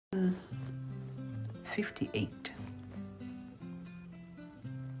58.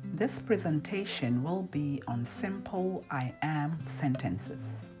 This presentation will be on simple I am sentences.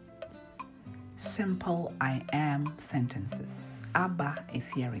 Simple I am sentences. Abba is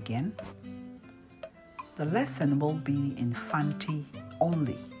here again. The lesson will be in Fanti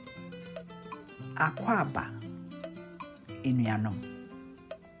only. Akwaba, Inuanom.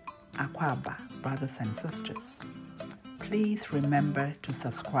 Akwaba, brothers and sisters. Please remember to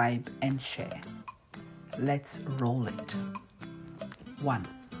subscribe and share. Let's roll it. 1.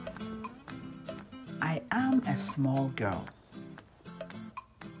 I am a small girl.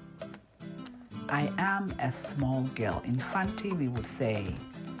 I am a small girl. In Fanti, we would say,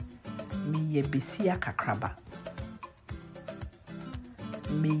 Miye besia kakraba.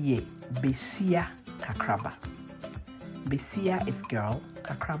 Miye besia kakraba. Besia is girl,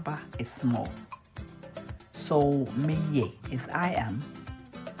 kakraba is small. So, miye is I am.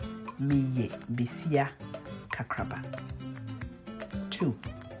 Miye besia kakraba. 2.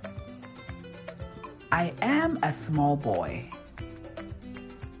 I am a small boy.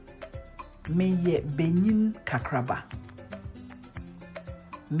 Miye benyin kakraba.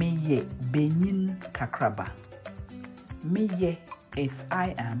 Miye benyin kakraba. Miye is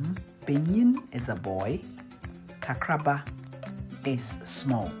I am. Benyin is a boy. Kakraba is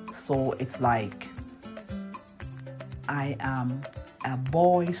small. So it's like I am a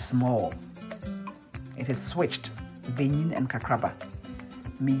boy small. It is switched. Benyin and kakraba.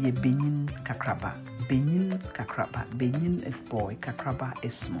 Miye benyin kakraba. Benyin kakraba. Benyin is boy. Kakraba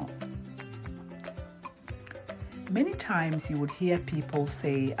is small. Many times you would hear people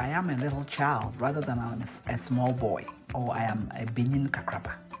say, I am a little child rather than I'm a small boy, or I am a benyin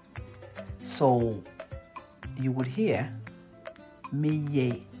kakraba. So you would hear,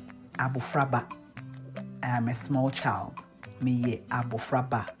 Miye abufraba, I am a small child. Miye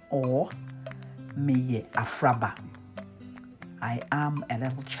abufraba, or Miye afraba, I am a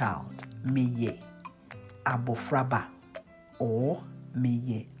little child. Miye abufraba, or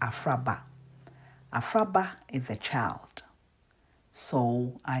Miye afraba. Afraba is a child.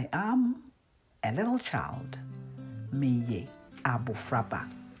 So I am a little child. Miye abufraba,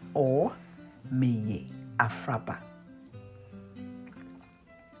 or Miye afraba.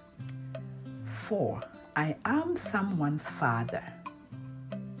 4. I am someone's father.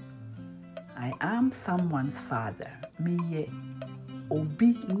 I am someone's father. Miye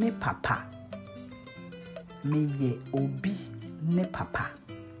obi ne papa. Miye obi ne papa.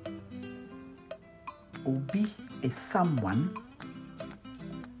 Obi is someone.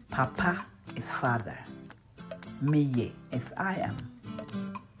 Papa is father. Miye is I am.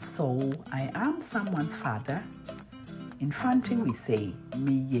 So I am someone's father. In Fanti we say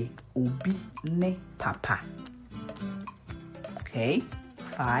Miye obi ne papa. Okay.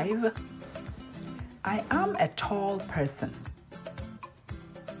 5. I am a tall person.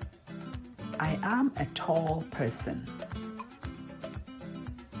 I am a tall person.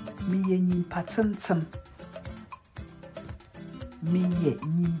 Miye nyimpa tsentsen. Miye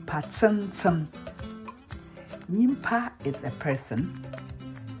nyimpa tsentsen. Nyimpa is a person.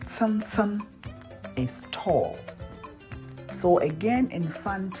 Tsentsen is tall. So again in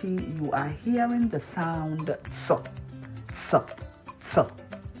Fanti you are hearing the sound ts, ts, ts,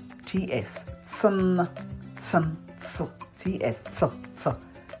 ts, tsen, tsen, ts, ts, ts,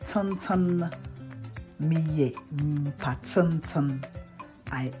 tsentsen. Miye nyimpa tsentsen.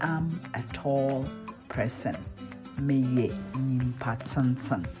 I am a tall person. Miye nyimpa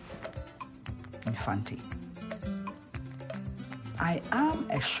tsentsen. In Fanti. I am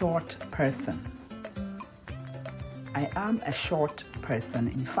a short person. I am a short person.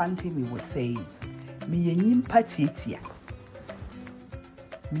 In Fanti we would say Miye nyimpa tietia.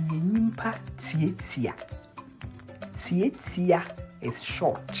 Miye nyimpa tietia. Tietia is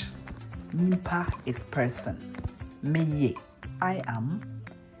short. Nyimpa is person. Miye I am.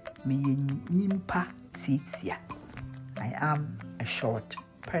 Miye nyimpa tietia. I am a short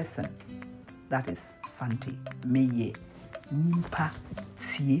person. That is Fanti. Miye nyimpa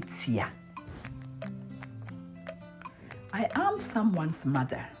tietia. I am someone's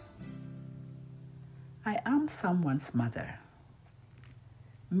mother. I am someone's mother.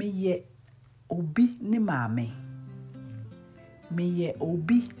 Miye obi ne maame. Miye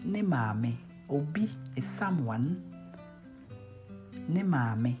obi ne maame. Obi is someone. Ne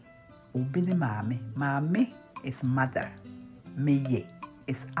maame. Obi ne maame. Maame is mother. Miye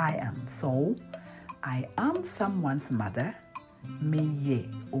is I am. So I am someone's mother. Miye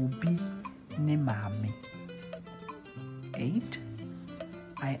obi ne maame. 8.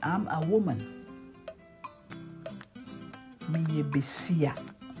 I am a woman. Miye besia.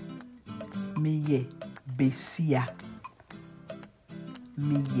 Miye besia.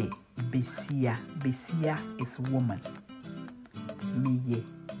 Miye besia. Besia is woman. Miye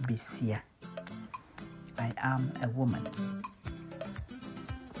besia. I am a woman.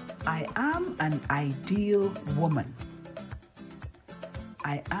 I am an ideal woman.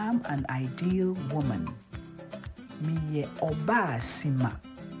 I am an ideal woman. Miye oba sima.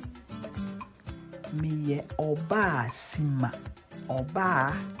 Miye oba sima.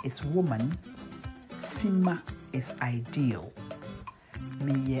 Oba is woman. Sima is ideal.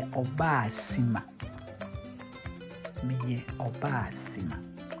 Miye oba sima. Miye oba sima.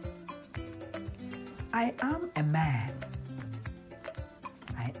 I am a man.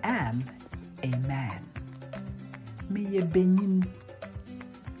 I am a man. Miye benin.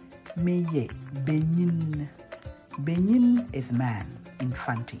 Miye benin. Benin is man in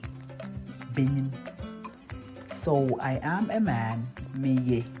Fanti. Benin. So I am a man.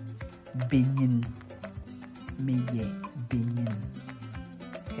 Miye benin. Miye benin.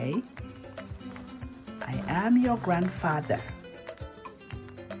 Okay? I am your grandfather.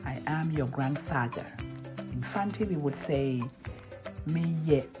 I am your grandfather. In Fanti we would say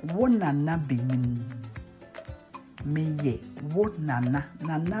Miye wo nana benin. Miye wo nana.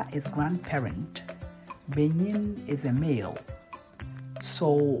 Nana is grandparent. Benin is a male.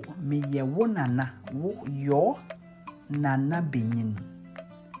 So miye wo nana. Your nana benin.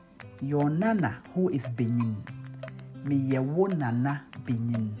 Your nana who is benin. Miye wo nana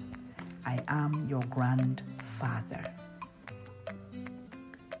benin. I am your grandfather.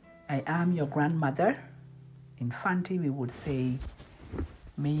 I am your grandmother. In Fanti we would say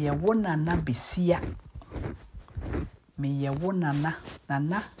Miye wo nana besia. Miye wo nana.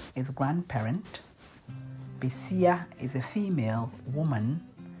 Nana is grandparent. Besia is a female woman.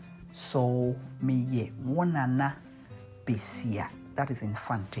 So miye wo nana besia. That is in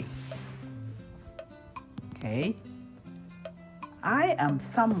Fanti. Okay. I am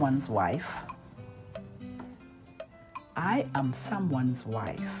someone's wife. I am someone's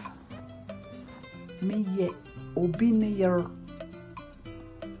wife. Miye obi ne yer.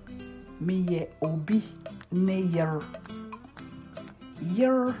 Miye obi ne yer.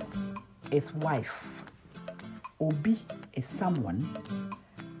 Yer is wife. Obi is someone.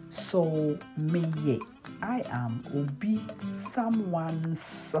 So miye, I am obi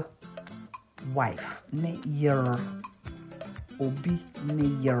someone's wife. Ne yer. Obi ne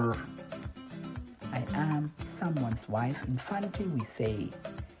yer. I am someone's wife. In Fanti we say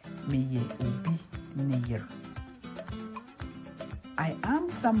miye obi ne yer. I am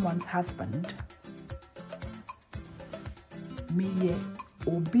someone's husband. Miye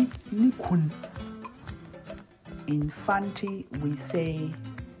obi ni kun. In Fanti we say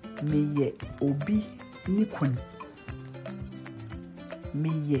miye obi ni kun.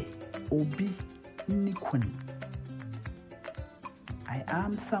 Miye obi ni kun. I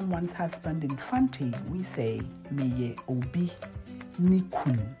am someone's husband. In Fanti we say miye obi ni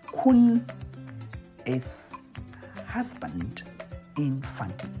kun. Kun is husband in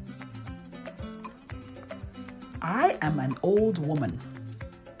Fanti. I am an old woman.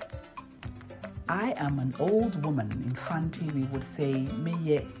 I am an old woman. In Fanti we would say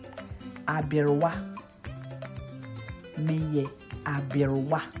miye abirwa. Miye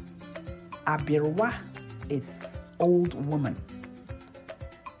abirwa. Abirwa is old woman.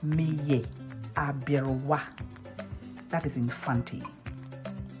 Miye abirwa. That is in Fanti.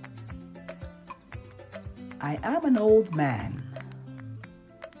 I am an old man.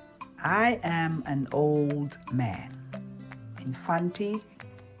 I am an old man. In Fanti,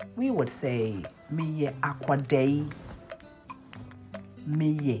 we would say miye akwadei.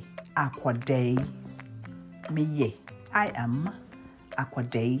 Miye akwadei. Miye, I am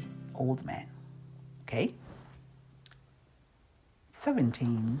akwadei, old man. Okay?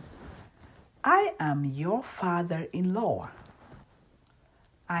 17. I am your father-in-law.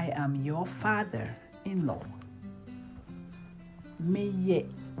 I am your father-in-law. Miye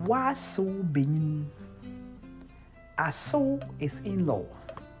waso benin. Aso is in-law.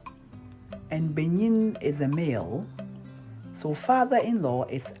 And benin is a male. So father-in-law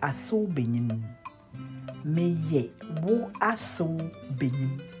is aso benin. Miye wo aso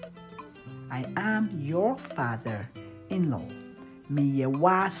benin. I am your father-in-law. Miye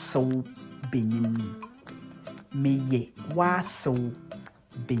waso benin. Miye waso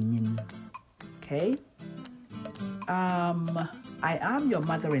benin. Okay? I am your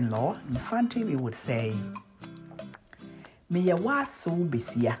mother-in-law. In Fanti we would say miye waso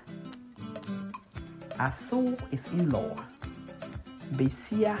besia. Aso is in-law.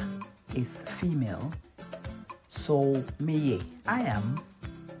 Besia is female. So miye, I am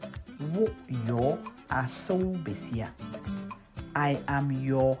wo your aso besia. I am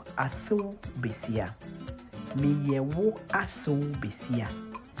your aso besia. Me ye wo aso besia.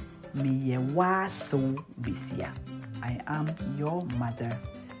 Me ye wa so besia. I am your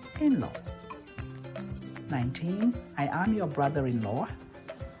mother-in-law. 19. I am your brother-in-law.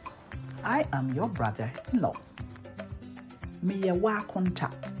 I am your brother-in-law. Me ye wa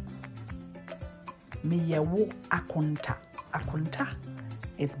akonta. Me ye wo akonta. Akonta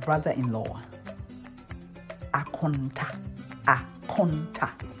is brother-in-law. Akonta. Akonta.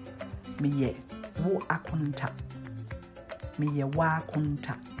 Me ye wo akonta. Me ye wa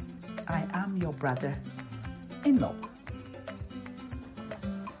akonta. I am your brother-in-law.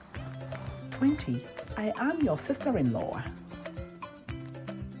 20. I am your sister-in-law.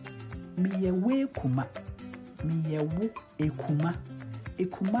 Me ye we kuma. Me ye wo ekuma.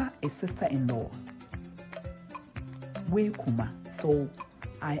 Ekuma is sister-in-law. We kuma. So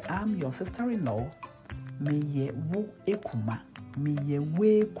I am your sister-in-law. Me ye wo ekuma. Me ye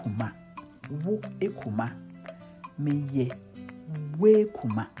we kuma. Wo ekuma. Me ye we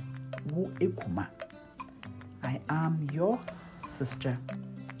kuma. Wo ekuma. I am your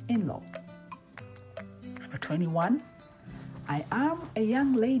sister-in-law. Number 21. I am a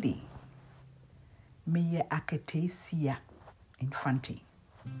young lady. Me ye aketesia in Fanti.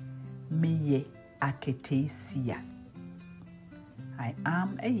 Me ye aketesia. I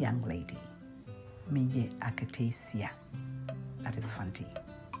am a young lady. Me ye aketesia. That is Fanti.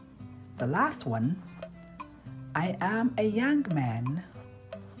 The last one. I am a young man.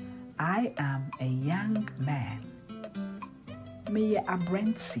 I am a young man. Me ye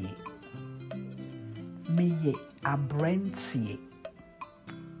abrentie. Me ye abrentie.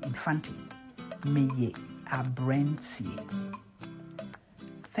 In Fanti. Me ye abrentie.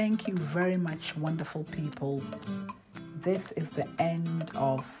 Thank you very much, wonderful people. This is the end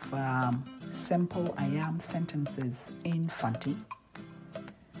of simple I am sentences in Fanti.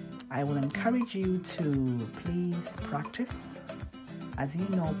 I will encourage you to please practice. As you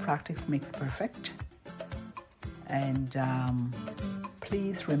know, practice makes perfect. And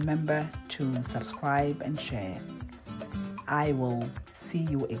please remember to subscribe and share. I will see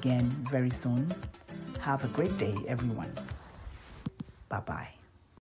you again very soon. Have a great day, everyone. Bye-bye.